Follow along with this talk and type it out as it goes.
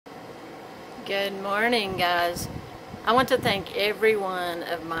Good morning, guys. I want to thank every one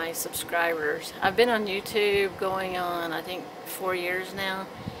of my subscribers. I've been on YouTube going on, I think, 4 years now,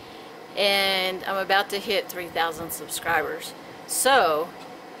 and I'm about to hit 3,000 subscribers. So,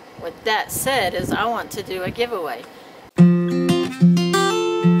 with that said, I want to do a giveaway.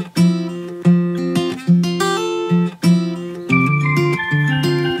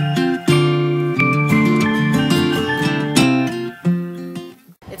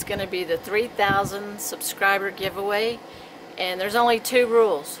 It's going to be the 3,000 subscriber giveaway, and there's only 2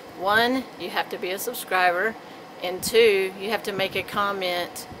 rules. 1, you have to be a subscriber, and 2, you have to make a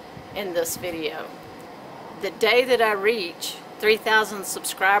comment in this video. The day that I reach 3,000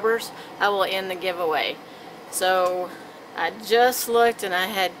 subscribers, I will end the giveaway. So I just looked and I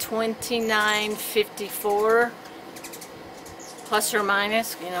had 2954 plus or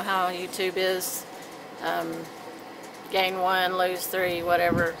minus. You know how YouTube is. Gain 1, lose 3,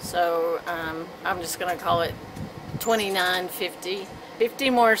 whatever. So I'm just going to call it 2950. 50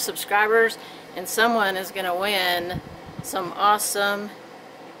 more subscribers and someone is going to win some awesome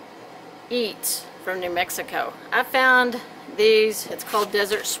eats from New Mexico. I found these, it's called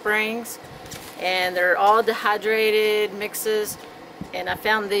Desert Springs, and they're all dehydrated mixes, and I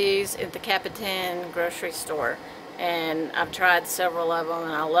found these at the Capitan grocery store, and I've tried several of them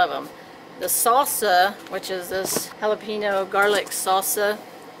and I love them. The salsa, which is this jalapeno garlic salsa,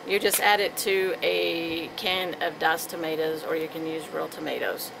 you just add it to a can of diced tomatoes, or you can use real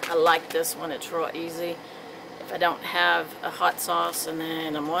tomatoes. I like this one, it's real easy. If I don't have a hot sauce and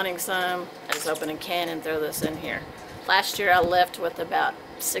then I'm wanting some, I just open a can and throw this in here. Last year I left with about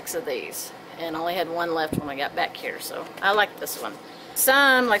 6 of these and only had 1 left when I got back here, so I like this one.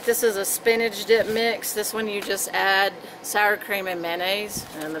 Some, like this is a spinach dip mix. This one you just add sour cream and mayonnaise,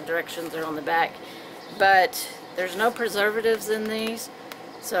 and the directions are on the back. But there's no preservatives in these,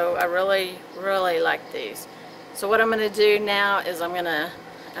 so I really like these. So what I'm going to do now is I'm going to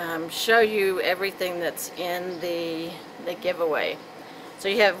show you everything that's in the giveaway. So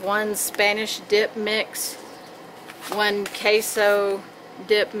you have 1 Spanish dip mix, 1 queso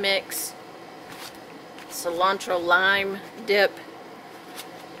dip mix, cilantro lime dip,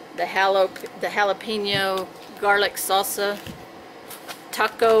 the jalapeno garlic salsa,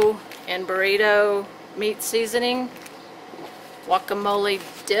 taco and burrito meat seasoning, guacamole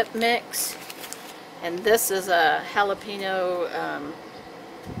dip mix, and this is a jalapeno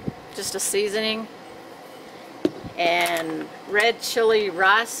just a seasoning, and red chili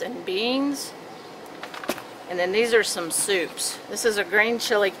rice and beans. And then these are some soups. This is a green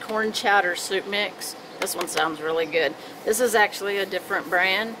chili corn chowder soup mix. This one sounds really good. This is actually a different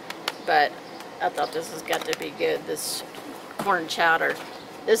brand, but I thought this has got to be good, this corn chowder.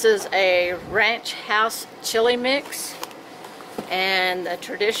 This is a ranch house chili mix and a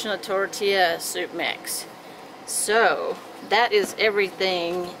traditional tortilla soup mix. So that is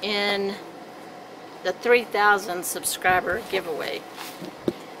everything in the 3,000 subscriber giveaway.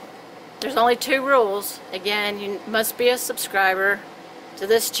 There's only 2 rules. Again, you must be a subscriber to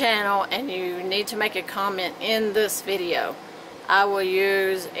this channel and you need to make a comment in this video. I will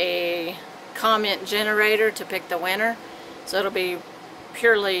use a comment generator to pick the winner, so it'll be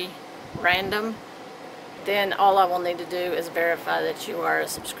purely random. Then all I will need to do is verify that you are a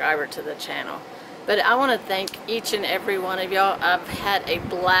subscriber to the channel. But I want to thank each and every one of y'all. I've had a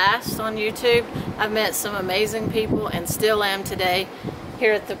blast on YouTube. I've met some amazing people and still am today.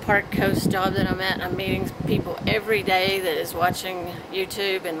 Here at the Park Coast job that I'm at, I'm meeting people every day that is watching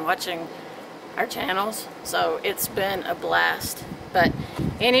YouTube and watching our channels. So it's been a blast. But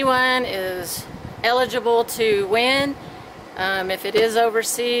anyone is eligible to win. If it is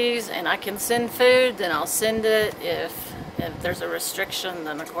overseas and I can send food, then I'll send it. If there's a restriction,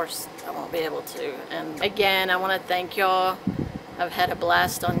 then of course I won't be able to. And again, I want to thank y'all. I've had a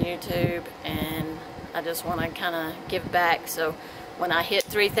blast on YouTube and I just want to kind of give back. So when I hit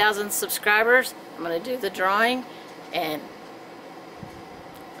 3,000 subscribers, I'm going to do the drawing and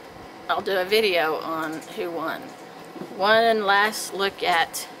I'll do a video on who won. One last look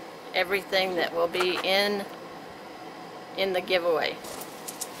at everything that will be in the giveaway.